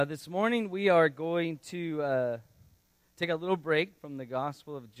This morning we are going to take a little break from the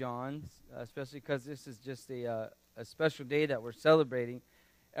Gospel of John, especially because this is just a special day that we're celebrating.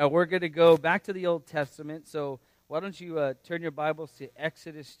 We're going to go back to the Old Testament, so why don't you turn your Bibles to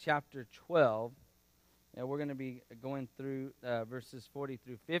Exodus chapter 12, and we're going to be going through verses 40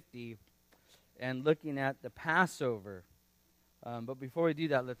 through 50 and looking at the Passover. But before we do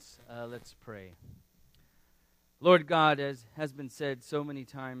that, let's pray. Lord God, as has been said so many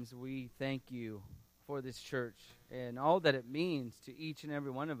times, we thank you for this church and all that it means to each and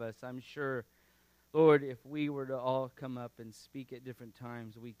every one of us. I'm sure, Lord, if we were to all come up and speak at different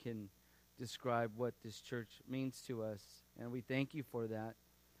times, we can describe what this church means to us, and we thank you for that.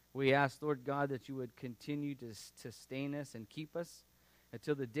 We ask, Lord God, that you would continue to sustain us and keep us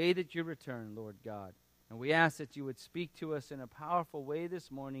until the day that you return, Lord God. And we ask that you would speak to us in a powerful way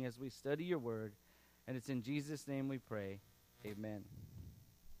this morning as we study your word. And it's in Jesus' name we pray. Amen.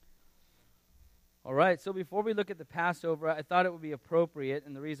 All right, so before we look at the Passover, I thought it would be appropriate,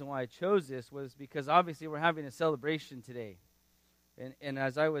 and the reason why I chose this was because obviously we're having a celebration today. And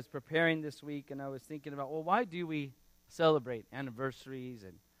as I was preparing this week, and I was thinking about, well, why do we celebrate anniversaries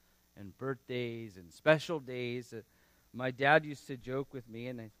and birthdays and special days? My dad used to joke with me,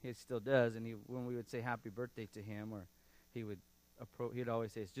 and he still does, and when we would say happy birthday to him, or he'd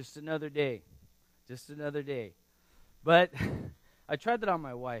always say, it's just another day. Just another day. But I tried that on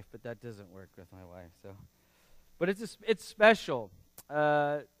my wife, but that doesn't work with my wife. But it's special.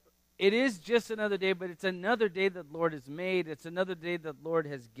 It is just another day, but it's another day that the Lord has made. It's another day that the Lord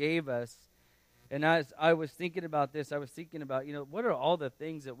has gave us. And as I was thinking about this, I was thinking about, what are all the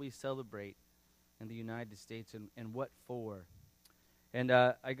things that we celebrate in the United States and what for? And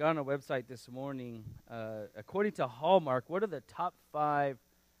I got on a website this morning. According to Hallmark, what are the top 5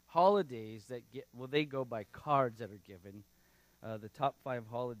 holidays that they go by cards that are given. The top 5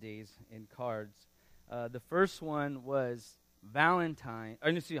 holidays in cards. The first one was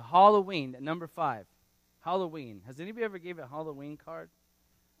Halloween, at number 5. Halloween. Has anybody ever gave a Halloween card?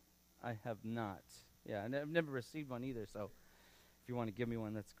 I have not. Yeah, and I've never received one either, so if you want to give me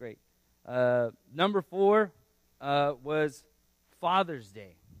one, that's great. Number 4 was Father's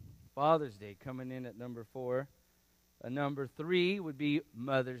Day. Father's Day coming in at number 4. Number 3 would be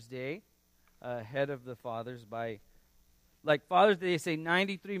Mother's Day, ahead of the Fathers by, like Father's Day, they say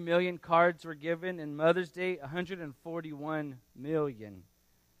 93 million cards were given, and Mother's Day, 141 million.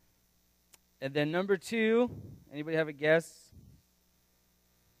 And then number 2, anybody have a guess?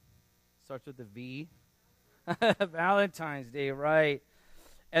 Starts with a V. Valentine's Day, right.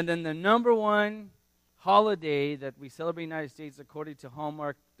 And then the number 1 holiday that we celebrate in the United States, according to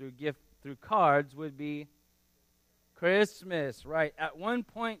Hallmark, through cards, would be Christmas, right, at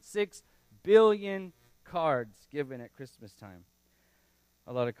 1.6 billion cards given at Christmas time.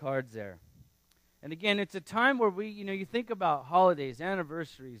 A lot of cards there. And again, it's a time where you think about holidays,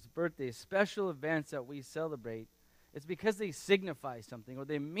 anniversaries, birthdays, special events that we celebrate. It's because they signify something or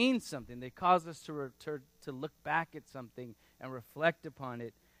they mean something. They cause us to look back at something and reflect upon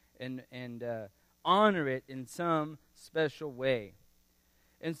it and honor it in some special way.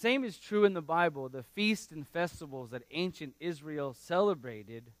 And same is true in the Bible. The feasts and festivals that ancient Israel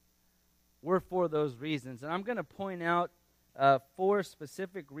celebrated were for those reasons. And I'm going to point out 4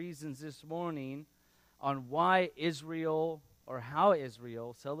 specific reasons this morning on why Israel or how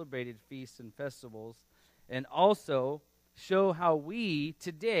Israel celebrated feasts and festivals, and also show how we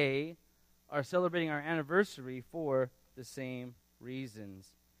today are celebrating our anniversary for the same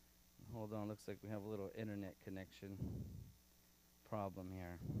reasons. Hold on, looks like we have a little internet connection problem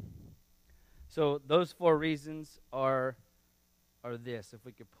here. So those 4 reasons are this, if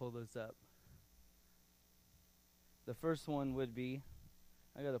we could pull those up. The first one would be,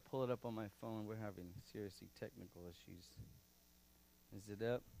 I got to pull it up on my phone. We're having seriously technical issues. Is it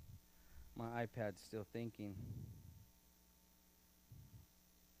up? My iPad's still thinking.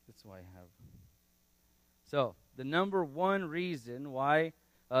 That's why I have. So the number 1 reason why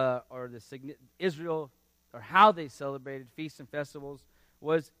Israel or how they celebrated feasts and festivals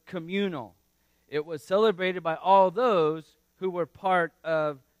was communal. It was celebrated by all those who were part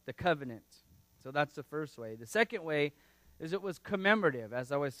of the covenant. So that's the first way. The second way is it was commemorative,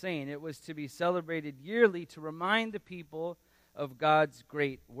 as I was saying. It was to be celebrated yearly to remind the people of God's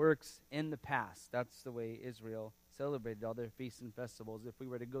great works in the past. That's the way Israel celebrated all their feasts and festivals. If we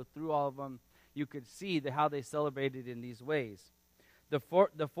were to go through all of them, you could see how they celebrated in these ways. The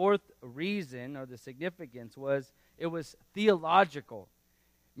fourth reason, or the significance, was it was theological,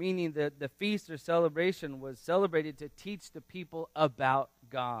 meaning that the feast or celebration was celebrated to teach the people about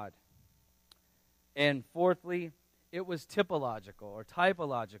God. And fourthly, it was typological or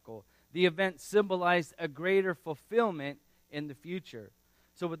typological. The event symbolized a greater fulfillment in the future.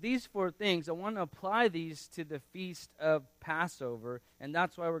 So with these four things, I want to apply these to the feast of Passover, and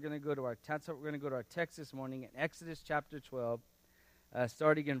that's why we're going to go to our text this morning in Exodus chapter 12,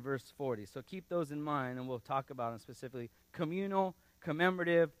 starting in verse 40. So keep those in mind, and we'll talk about them specifically: communal,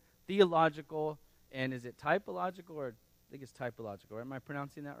 commemorative, theological, and is it typological, or I think it's typological, right? Am I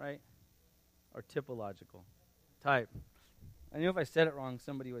pronouncing that right? Or typological? Type. I knew if I said it wrong,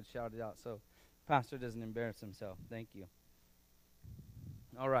 somebody would shout it out, so pastor doesn't embarrass himself. Thank you.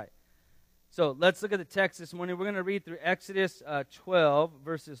 All right. So let's look at the text this morning. We're going to read through Exodus 12,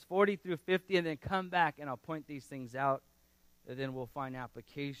 verses 40 through 50, and then come back and I'll point these things out, and then we'll find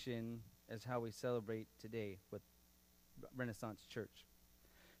application as how we celebrate today with Renaissance Church.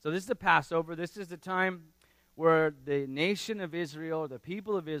 So this is the Passover. This is the time where the nation of Israel, the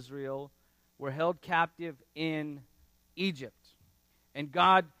people of Israel, were held captive in Egypt. And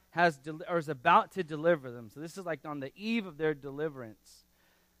God is about to deliver them. So this is like on the eve of their deliverance.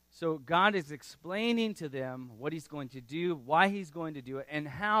 So God is explaining to them what he's going to do, why he's going to do it, and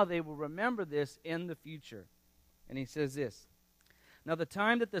how they will remember this in the future. And he says this: "Now the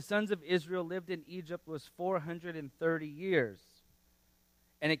time that the sons of Israel lived in Egypt was 430 years.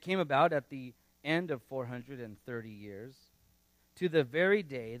 And it came about at the end of 430 years, to the very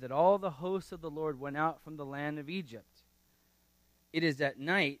day that all the hosts of the Lord went out from the land of Egypt. It is a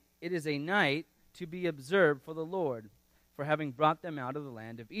night to be observed for the Lord, for having brought them out of the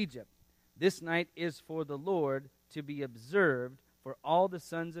land of Egypt. This night is for the Lord to be observed for all the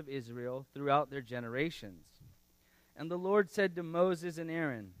sons of Israel throughout their generations. And the Lord said to Moses and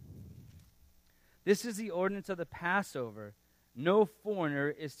Aaron, This is the ordinance of the Passover. No foreigner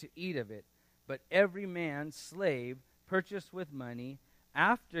is to eat of it, but every man's slave purchased with money,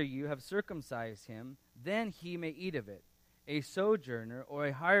 after you have circumcised him, then he may eat of it. A sojourner or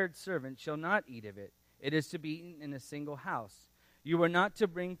a hired servant shall not eat of it. It is to be eaten in a single house. You are not to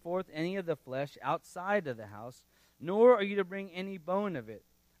bring forth any of the flesh outside of the house, nor are you to bring any bone of it.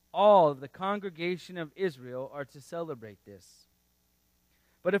 All of the congregation of Israel are to celebrate this.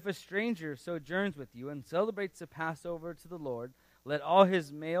 But if a stranger sojourns with you and celebrates the Passover to the Lord, let all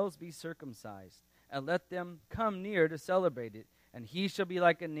his males be circumcised, and let them come near to celebrate it. And he shall be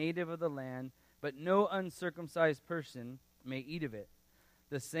like a native of the land, but no uncircumcised person may eat of it.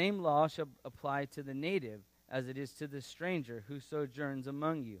 The same law shall apply to the native as it is to the stranger who sojourns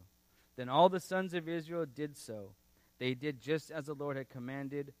among you. Then all the sons of Israel did so. They did just as the Lord had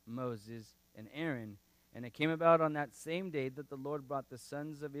commanded Moses and Aaron. And it came about on that same day that the Lord brought the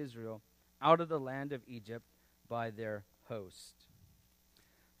sons of Israel out of the land of Egypt by their host."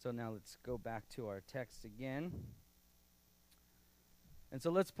 So now let's go back to our text again. And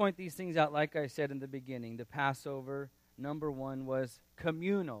so let's point these things out. Like I said in the beginning, the Passover, number one, was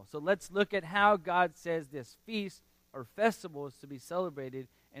communal. So let's look at how God says this feast or festival is to be celebrated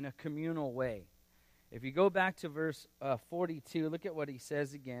in a communal way. If you go back to verse 42, look at what he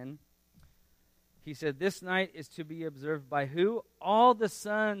says again. He said, "This night is to be observed by who? All the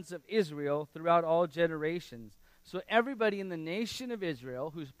sons of Israel throughout all generations." So everybody in the nation of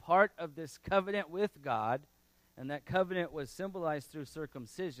Israel who's part of this covenant with God, and that covenant was symbolized through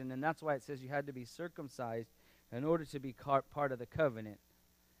circumcision, and that's why it says you had to be circumcised in order to be part of the covenant.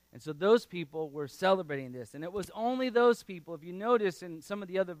 And so those people were celebrating this. And it was only those people, if you notice in some of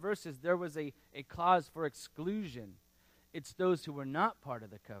the other verses, there was a clause for exclusion. It's those who were not part of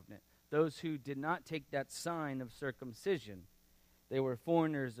the covenant, those who did not take that sign of circumcision. They were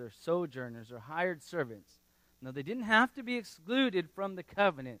foreigners or sojourners or hired servants. Now, they didn't have to be excluded from the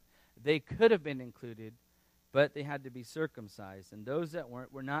covenant. They could have been included, but they had to be circumcised. And those that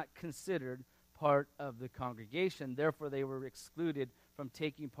weren't were not considered part of the congregation. Therefore, they were excluded from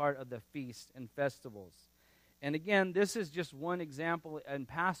taking part of the feasts and festivals. And again, this is just one example in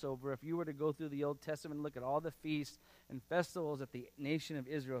Passover. If you were to go through the Old Testament and look at all the feasts and festivals that the nation of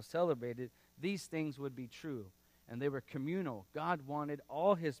Israel celebrated, these things would be true. And they were communal. God wanted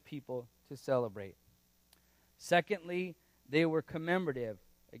all his people to celebrate. Secondly, they were commemorative.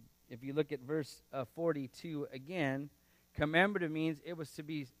 If you look at verse 42 again, commemorative means it was to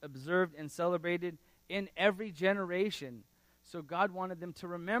be observed and celebrated in every generation. So God wanted them to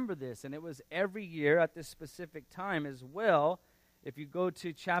remember this, and it was every year at this specific time as well. If you go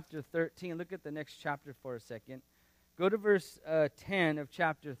to chapter 13, look at the next chapter for a second. Go to verse 10 of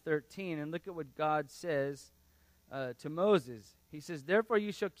chapter 13 and look at what God says to Moses. He says, "Therefore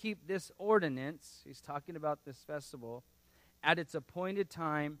you shall keep this ordinance," he's talking about this festival, "at its appointed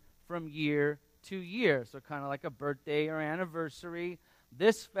time from year to year." So kind of like a birthday or anniversary.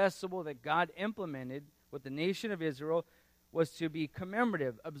 This festival that God implemented with the nation of Israel was to be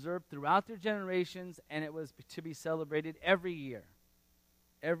commemorative, observed throughout their generations, and it was to be celebrated every year.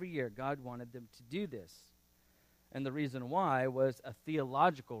 Every year, God wanted them to do this. And the reason why was a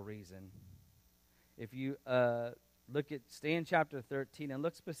theological reason. If you stay in chapter 13 and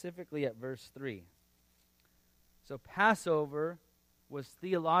look specifically at verse 3. So Passover was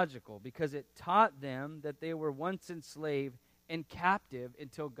theological because it taught them that they were once enslaved and captive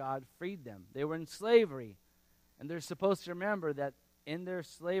until God freed them. They were in slavery, and they're supposed to remember that in their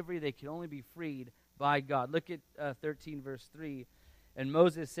slavery they could only be freed by God. Look at 13 verse 3. And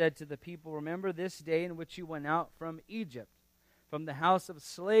Moses said to the people, "Remember this day in which you went out from Egypt, from the house of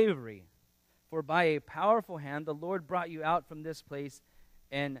slavery. For by a powerful hand the Lord brought you out from this place,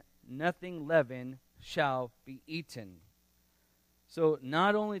 and nothing leavened shall be eaten." So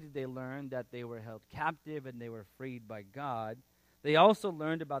not only did they learn that they were held captive and they were freed by God, they also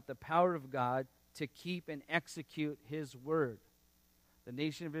learned about the power of God to keep and execute His word. The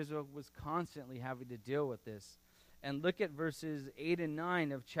nation of Israel was constantly having to deal with this. And look at verses 8 and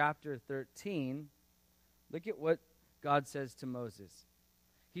 9 of chapter 13. Look at what God says to Moses.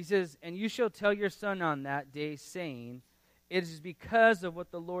 He says, "And you shall tell your son on that day, saying, it is because of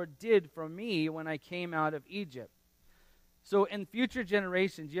what the Lord did for me when I came out of Egypt." So in future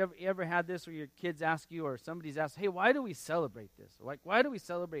generations, you ever had this where your kids ask you or somebody's asked, "Hey, why do we celebrate this?" Like, why do we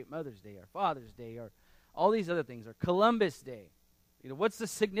celebrate Mother's Day or Father's Day or all these other things or Columbus Day? What's the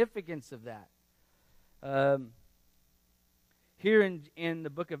significance of that? Here in the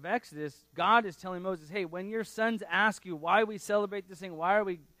book of Exodus, God is telling Moses, hey, when your sons ask you why we celebrate this thing, why are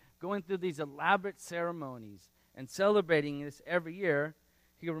we going through these elaborate ceremonies and celebrating this every year,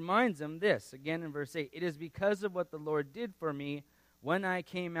 he reminds them this, again in verse 8, "It is because of what the Lord did for me when I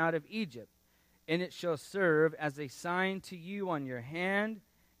came out of Egypt, and it shall serve as a sign to you on your hand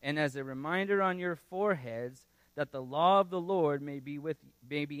and as a reminder on your foreheads, that the law of the Lord may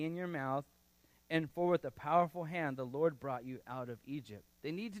be in your mouth, and for with a powerful hand the Lord brought you out of Egypt."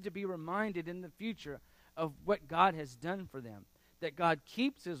 They needed to be reminded in the future of what God has done for them, that God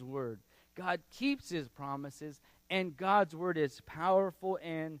keeps His word, God keeps His promises, and God's word is powerful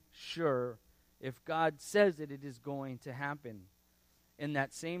and sure. If God says it, it is going to happen. In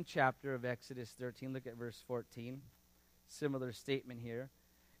that same chapter of Exodus 13, look at verse 14. Similar statement here.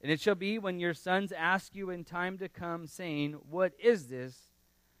 "And it shall be when your sons ask you in time to come, saying, 'What is this?'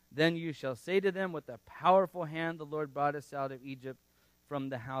 then you shall say to them, 'With a powerful hand the Lord brought us out of Egypt from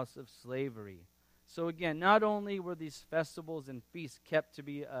the house of slavery.'" So again, not only were these festivals and feasts kept to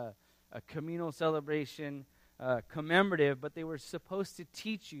be a communal celebration, commemorative, but they were supposed to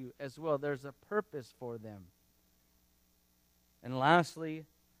teach you as well. There's a purpose for them. And lastly,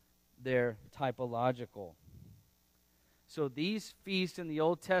 they're typological. So these feasts in the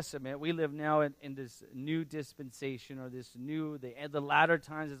Old Testament, we live now in this new dispensation, or this new, the latter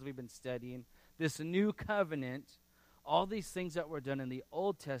times as we've been studying, this new covenant. All these things that were done in the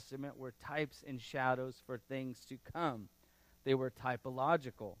Old Testament were types and shadows for things to come. They were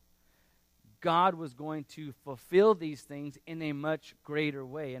typological. God was going to fulfill these things in a much greater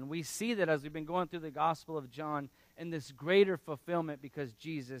way. And we see that as we've been going through the Gospel of John, in this greater fulfillment because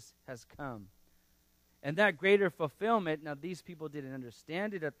Jesus has come. And that greater fulfillment, now these people didn't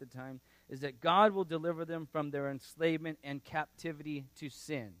understand it at the time, is that God will deliver them from their enslavement and captivity to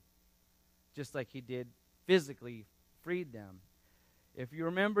sin, just like He did physically freed them. If you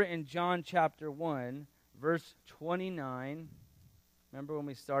remember in John chapter 1, verse 29, remember when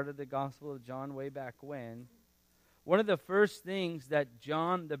we started the Gospel of John way back when, one of the first things that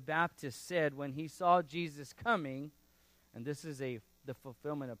John the Baptist said when he saw Jesus coming, and this is the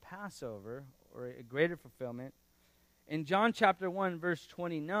fulfillment of Passover, or a greater fulfillment. In John chapter 1, verse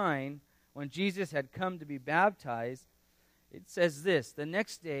 29, when Jesus had come to be baptized, it says this, "The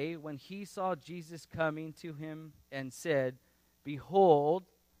next day when he saw Jesus coming to him and said, 'Behold,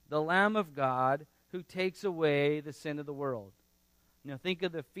 the Lamb of God who takes away the sin of the world.'" Now think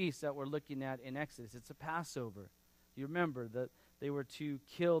of the feast that we're looking at in Exodus. It's a Passover. You remember that they were to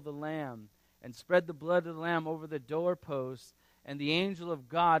kill the lamb and spread the blood of the lamb over the doorposts, and the angel of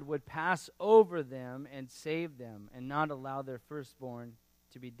God would pass over them and save them and not allow their firstborn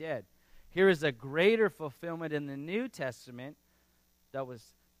to be dead. Here is a greater fulfillment in the New Testament that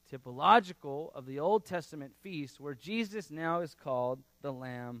was typological of the Old Testament feast, where Jesus now is called the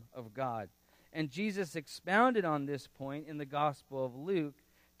Lamb of God. And Jesus expounded on this point in the Gospel of Luke.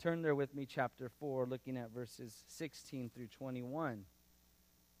 Turn there with me, chapter 4, looking at verses 16 through 21.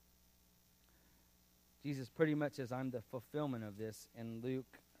 Jesus pretty much says, I'm the fulfillment of this in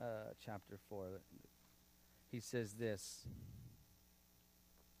Luke chapter 4. He says this,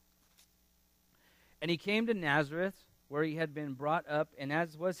 And he came to Nazareth, where he had been brought up, and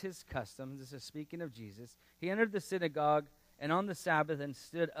as was his custom, this is speaking of Jesus, he entered the synagogue and on the Sabbath and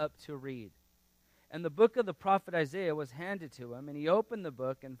stood up to read. And the book of the prophet Isaiah was handed to him, and he opened the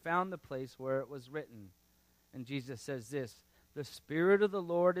book and found the place where it was written. And Jesus says this, "The Spirit of the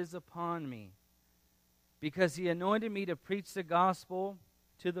Lord is upon me, because he anointed me to preach the gospel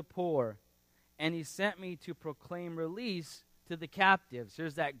to the poor, and he sent me to proclaim release to the captives."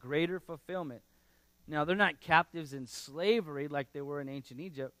 Here's that greater fulfillment. Now, they're not captives in slavery like they were in ancient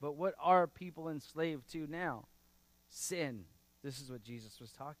Egypt, but what are people enslaved to now? Sin. This is what Jesus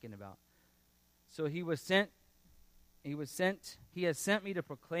was talking about. So he has sent me to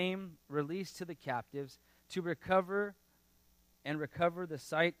proclaim release to the captives, to recover the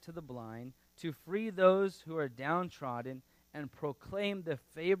sight to the blind, to free those who are downtrodden, and proclaim the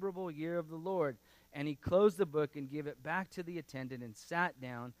favorable year of the Lord. And he closed the book and gave it back to the attendant and sat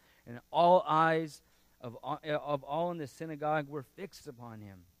down, and all eyes of all in the synagogue were fixed upon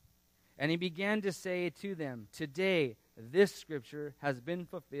him. And he began to say to them, "Today this scripture has been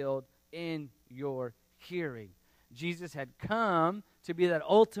fulfilled in your hearing." Jesus had come to be that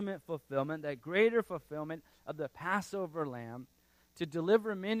ultimate fulfillment, that greater fulfillment of the Passover lamb, to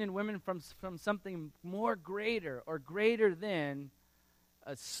deliver men and women from something more greater or greater than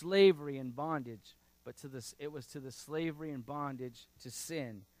slavery and bondage. But it was to the slavery and bondage to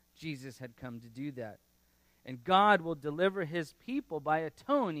sin. Jesus had come to do that. And God will deliver his people by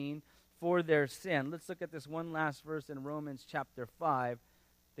atoning for their sin. Let's look at this one last verse in Romans chapter 5.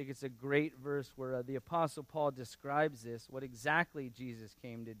 I think it's a great verse where the Apostle Paul describes this, what exactly Jesus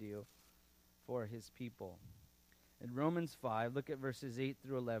came to do for his people. In Romans 5, look at verses 8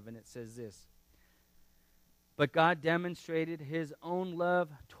 through 11. It says this, "But God demonstrated his own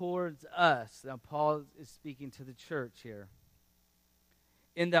love towards us." Now Paul is speaking to the church here.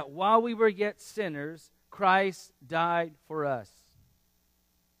 "In that while we were yet sinners, Christ died for us.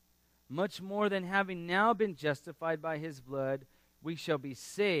 Much more than having now been justified by his blood, we shall be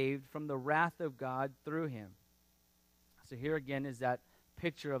saved from the wrath of God through him." So here again is that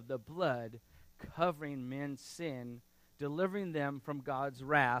picture of the blood covering men's sin, delivering them from God's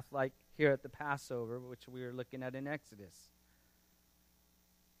wrath, like here at the Passover, which we were looking at in Exodus.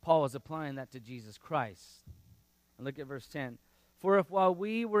 Paul is applying that to Jesus Christ. And look at verse 10. "For if while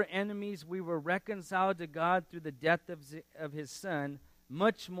we were enemies, we were reconciled to God through the death of his Son,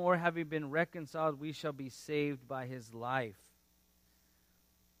 much more having been reconciled, we shall be saved by his life.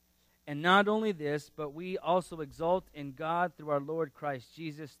 And not only this, but we also exult in God through our Lord Christ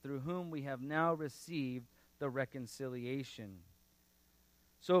Jesus, through whom we have now received the reconciliation."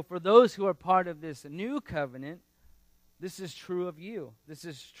 So for those who are part of this new covenant, this is true of you. This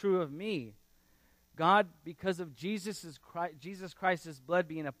is true of me. God, because of Jesus Christ's blood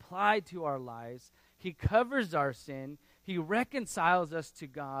being applied to our lives, he covers our sin, he reconciles us to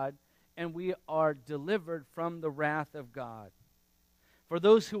God, and we are delivered from the wrath of God. For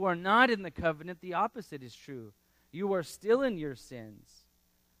those who are not in the covenant, the opposite is true. You are still in your sins.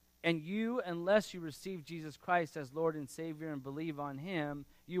 And you, unless you receive Jesus Christ as Lord and Savior and believe on him,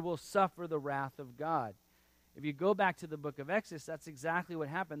 you will suffer the wrath of God. If you go back to the book of Exodus, that's exactly what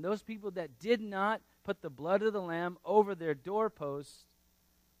happened. Those people that did not put the blood of the lamb over their doorposts,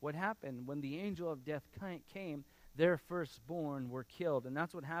 what happened? When the angel of death came, their firstborn were killed. And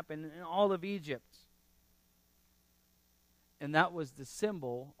that's what happened in all of Egypt. And that was the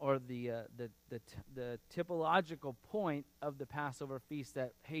symbol or the typological point of the Passover feast,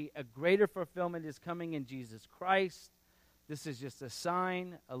 that, hey, a greater fulfillment is coming in Jesus Christ. This is just a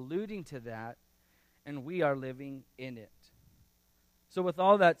sign alluding to that, and we are living in it. So with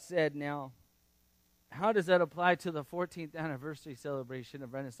all that said, now, how does that apply to the 14th anniversary celebration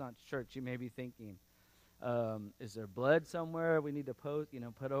of Renaissance Church? You may be thinking, is there blood somewhere we need to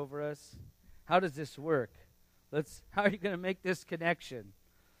put over us? How does this work? How are you going to make this connection?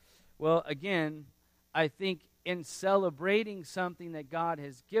 Well, again, I think in celebrating something that God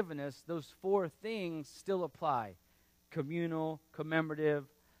has given us, those four things still apply: communal, commemorative,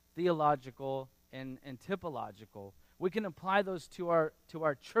 theological, and typological. We can apply those to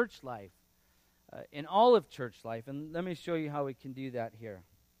our church life, in all of church life. And let me show you how we can do that here.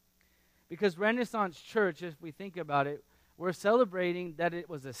 Because Renaissance Church, if we think about it, we're celebrating that it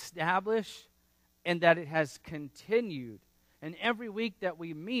was established and that it has continued. And every week that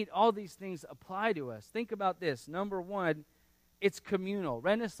we meet, all these things apply to us. Think about this. Number one, it's communal.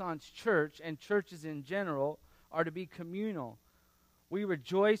 Renaissance Church and churches in general are to be communal. We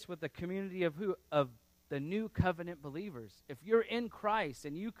rejoice with the community of the new covenant believers. If you're in Christ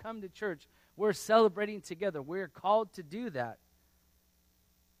and you come to church, we're celebrating together. We're called to do that.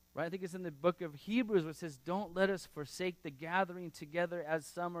 Right? I think it's in the book of Hebrews where it says, don't let us forsake the gathering together as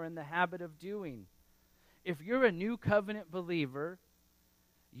some are in the habit of doing. If you're a new covenant believer,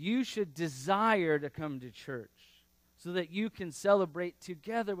 you should desire to come to church so that you can celebrate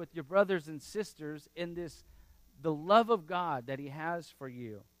together with your brothers and sisters in the love of God that he has for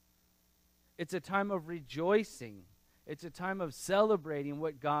you. It's a time of rejoicing. It's a time of celebrating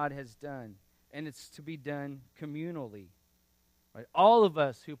what God has done, and it's to be done communally. Right? All of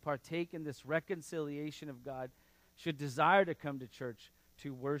us who partake in this reconciliation of God should desire to come to church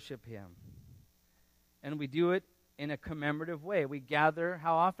to worship him. And we do it in a commemorative way. We gather,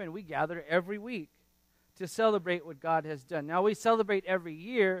 how often? We gather every week to celebrate what God has done. Now, we celebrate every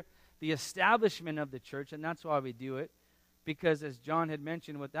year the establishment of the church, and that's why we do it, because as John had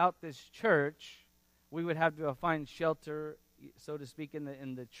mentioned, without this church, we would have to find shelter, so to speak, in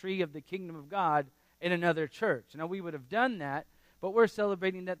the tree of the kingdom of God in another church. Now, we would have done that, but we're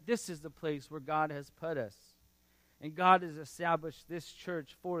celebrating that this is the place where God has put us. And God has established this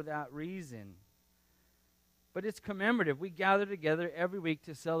church for that reason. But it's commemorative. We gather together every week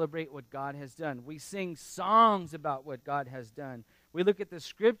to celebrate what God has done. We sing songs about what God has done. We look at the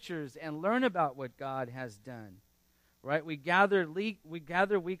scriptures and learn about what God has done. Right? We gather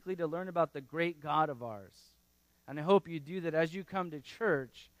weekly to learn about the great God of ours. And I hope you do that as you come to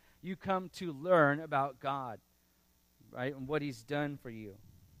church, you come to learn about God. Right? And what he's done for you.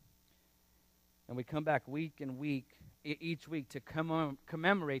 And we come back each week to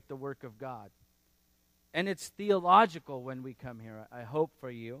commemorate the work of God. And it's theological when we come here, I hope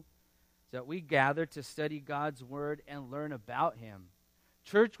for you, that we gather to study God's word and learn about him.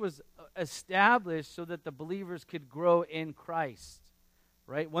 Church was established so that the believers could grow in Christ.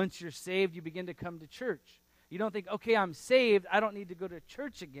 Right? Once you're saved, you begin to come to church. You don't think, okay, I'm saved, I don't need to go to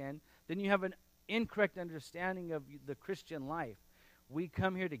church again. Then you have an incorrect understanding of the Christian life. We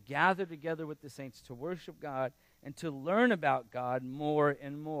come here to gather together with the saints to worship God and to learn about God more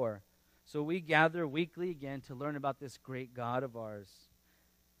and more. So we gather weekly again to learn about this great God of ours.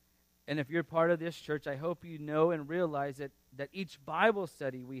 And if you're part of this church, I hope you know and realize that each Bible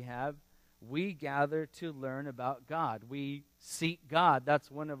study we have, we gather to learn about God. We seek God. That's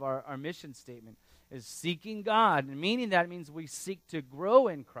one of our mission statement, is seeking God. And meaning that means we seek to grow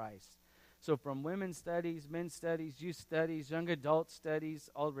in Christ. So from women's studies, men's studies, youth studies, young adult studies,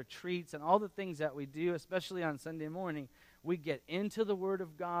 all retreats, and all the things that we do, especially on Sunday morning, we get into the Word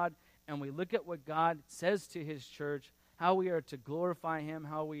of God, and we look at what God says to his church, how we are to glorify him,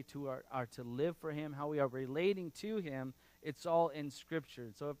 how we are to live for him, how we are relating to him. It's all in Scripture.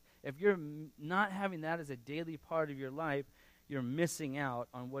 So if you're not having that as a daily part of your life, you're missing out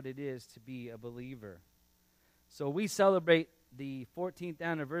on what it is to be a believer. So we celebrate the 14th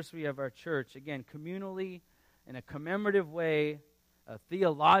anniversary of our church, again, communally, in a commemorative way,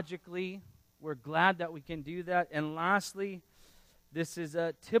 theologically. We're glad that we can do that. And lastly, this is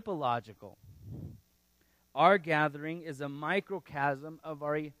typological. Our gathering is a microcosm of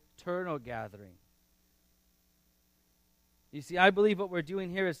our eternal gathering. You see, I believe what we're doing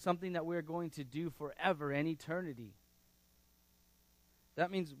here is something that we're going to do forever in eternity.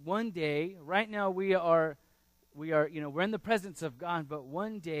 That means one day, right now we're in the presence of God, but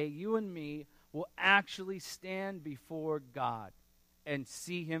one day you and me will actually stand before God and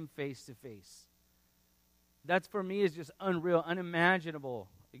see him face to face. That's, for me, is just unreal, unimaginable,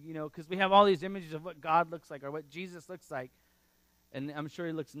 because we have all these images of what God looks like or what Jesus looks like, and I'm sure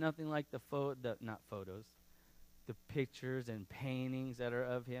he looks nothing like the pictures and paintings that are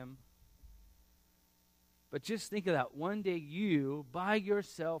of him. But just think of that. One day you, by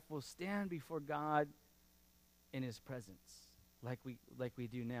yourself, will stand before God in his presence, like we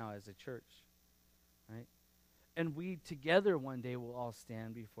do now as a church, right? And we together one day will all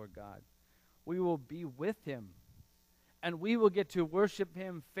stand before God. We will be with him, and we will get to worship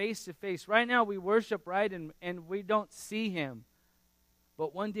him face to face. Right now we worship, right, and we don't see him.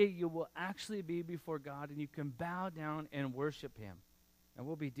 But one day you will actually be before God, and you can bow down and worship him. And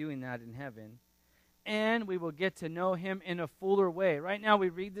we'll be doing that in heaven. And we will get to know him in a fuller way. Right now we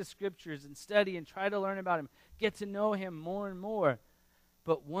read the scriptures and study and try to learn about him, get to know him more and more.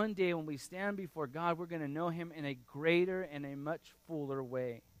 But one day when we stand before God, we're going to know him in a greater and a much fuller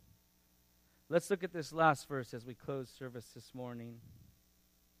way. Let's look at this last verse as we close service this morning.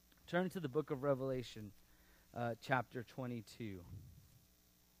 Turn to the book of Revelation, chapter 22.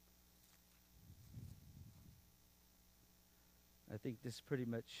 I think this pretty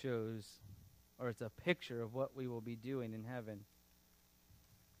much shows, or it's a picture of what we will be doing in heaven.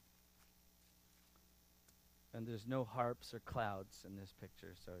 And there's no harps or clouds in this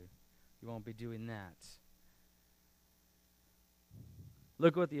picture, so you won't be doing that.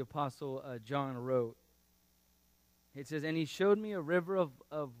 Look what the Apostle John wrote. It says, "And he showed me a river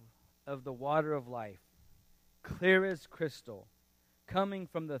of the water of life, clear as crystal, coming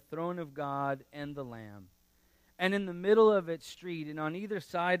from the throne of God and the Lamb. And in the middle of its street, and on either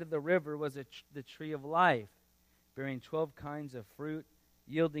side of the river, was the tree of life, bearing 12 kinds of fruit,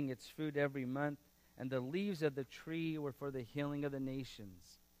 yielding its fruit every month. And the leaves of the tree were for the healing of the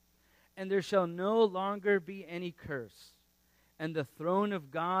nations. And there shall no longer be any curse. And the throne of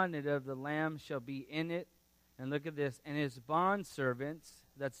God and of the Lamb shall be in it." And look at this. "And his bondservants,"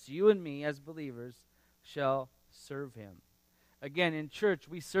 that's you and me as believers, "shall serve him." Again, in church,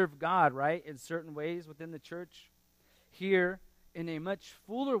 we serve God, right? In certain ways within the church. Here, in a much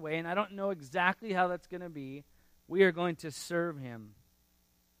fuller way, and I don't know exactly how that's going to be, we are going to serve him.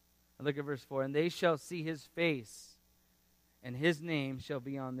 And look at verse 4. "And they shall see his face, and his name shall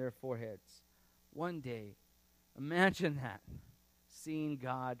be on their foreheads." One day, imagine that, seeing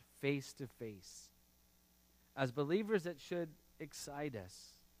God face to face. As believers, that should excite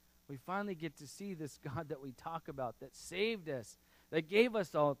us. We finally get to see this God that we talk about, that saved us, that gave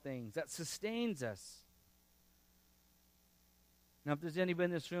us all things, that sustains us. Now, if there's anybody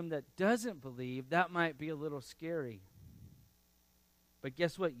in this room that doesn't believe, that might be a little scary. But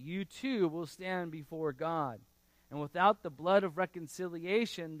guess what? You too will stand before God. And without the blood of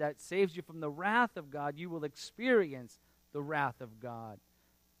reconciliation that saves you from the wrath of God, you will experience the wrath of God.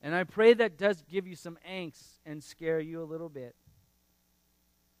 And I pray that does give you some angst and scare you a little bit.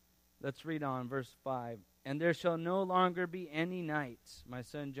 Let's read on, verse 5. "And there shall no longer be any night." My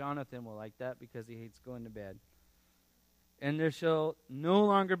son Jonathan will like that because he hates going to bed. "And there shall no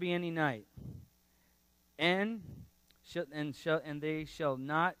longer be any night. And they shall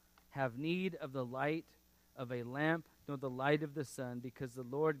not have need of the light of a lamp, nor the light of the sun, because the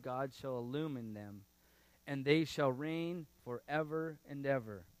Lord God shall illumine them. And they shall reign forever and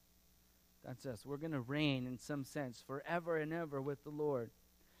ever." That's us. We're going to reign in some sense forever and ever with the Lord.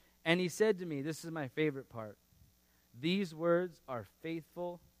 "And he said to me," this is my favorite part, "These words are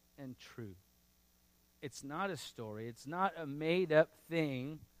faithful and true." It's not a story. It's not a made-up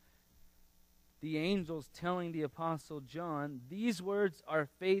thing. The angel's telling the Apostle John, these words are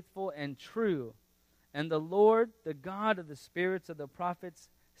faithful and true. "And the Lord, the God of the spirits of the prophets,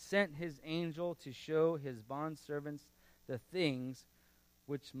 sent his angel to show his bondservants the things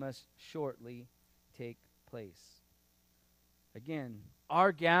which must shortly take place." Again,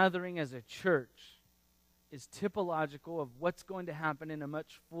 our gathering as a church is typological of what's going to happen in a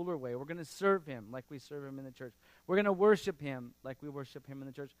much fuller way. We're going to serve him like we serve him in the church. We're going to worship him like we worship him in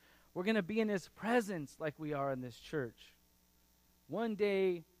the church. We're going to be in his presence like we are in this church. One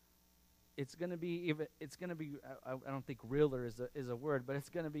day, it's going to be, I don't think realer is a word, but it's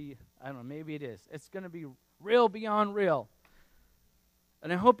going to be, I don't know, maybe it is. It's going to be real beyond real.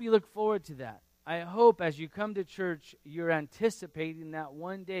 And I hope you look forward to that. I hope as you come to church, you're anticipating that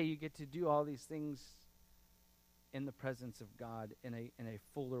one day you get to do all these things in the presence of God in a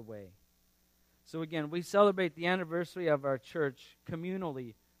fuller way. So again, we celebrate the anniversary of our church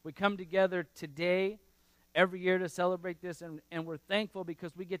communally. We come together today, every year to celebrate this, and we're thankful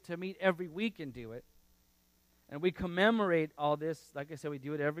because we get to meet every week and do it. And we commemorate all this. Like I said, we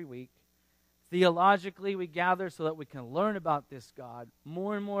do it every week. Theologically, we gather so that we can learn about this God,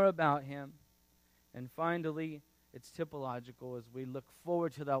 more and more about him. And finally, it's typological as we look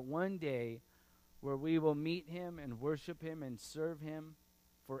forward to that one day where we will meet him and worship him and serve him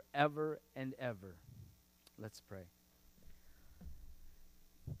forever and ever. Let's pray.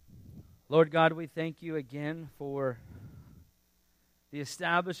 Lord God, we thank you again for the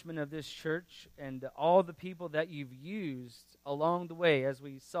establishment of this church and all the people that you've used along the way. As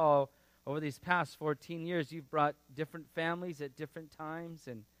we saw over these past 14 years, you've brought different families at different times.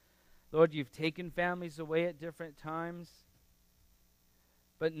 And Lord, you've taken families away at different times.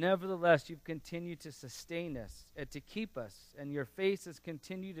 But nevertheless, you've continued to sustain us and to keep us. And your face has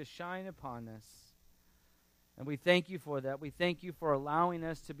continued to shine upon us. And we thank you for that. We thank you for allowing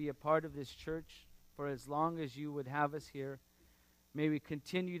us to be a part of this church for as long as you would have us here. May we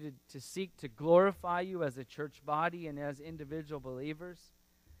continue to seek to glorify you as a church body and as individual believers.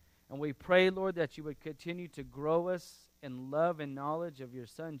 And we pray, Lord, that you would continue to grow us in love and knowledge of your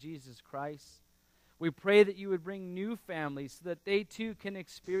Son, Jesus Christ. We pray that you would bring new families so that they too can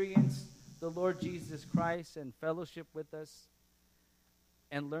experience the Lord Jesus Christ and fellowship with us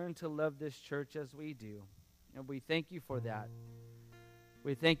and learn to love this church as we do. And we thank you for that.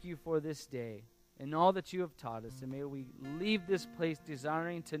 We thank you for this day and all that you have taught us. And may we leave this place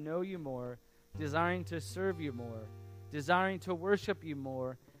desiring to know you more, desiring to serve you more, desiring to worship you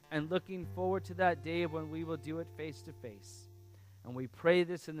more, and looking forward to that day when we will do it face to face. And we pray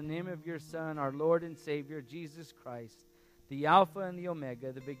this in the name of your Son, our Lord and Savior, Jesus Christ, the Alpha and the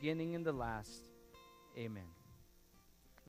Omega, the beginning and the last. Amen.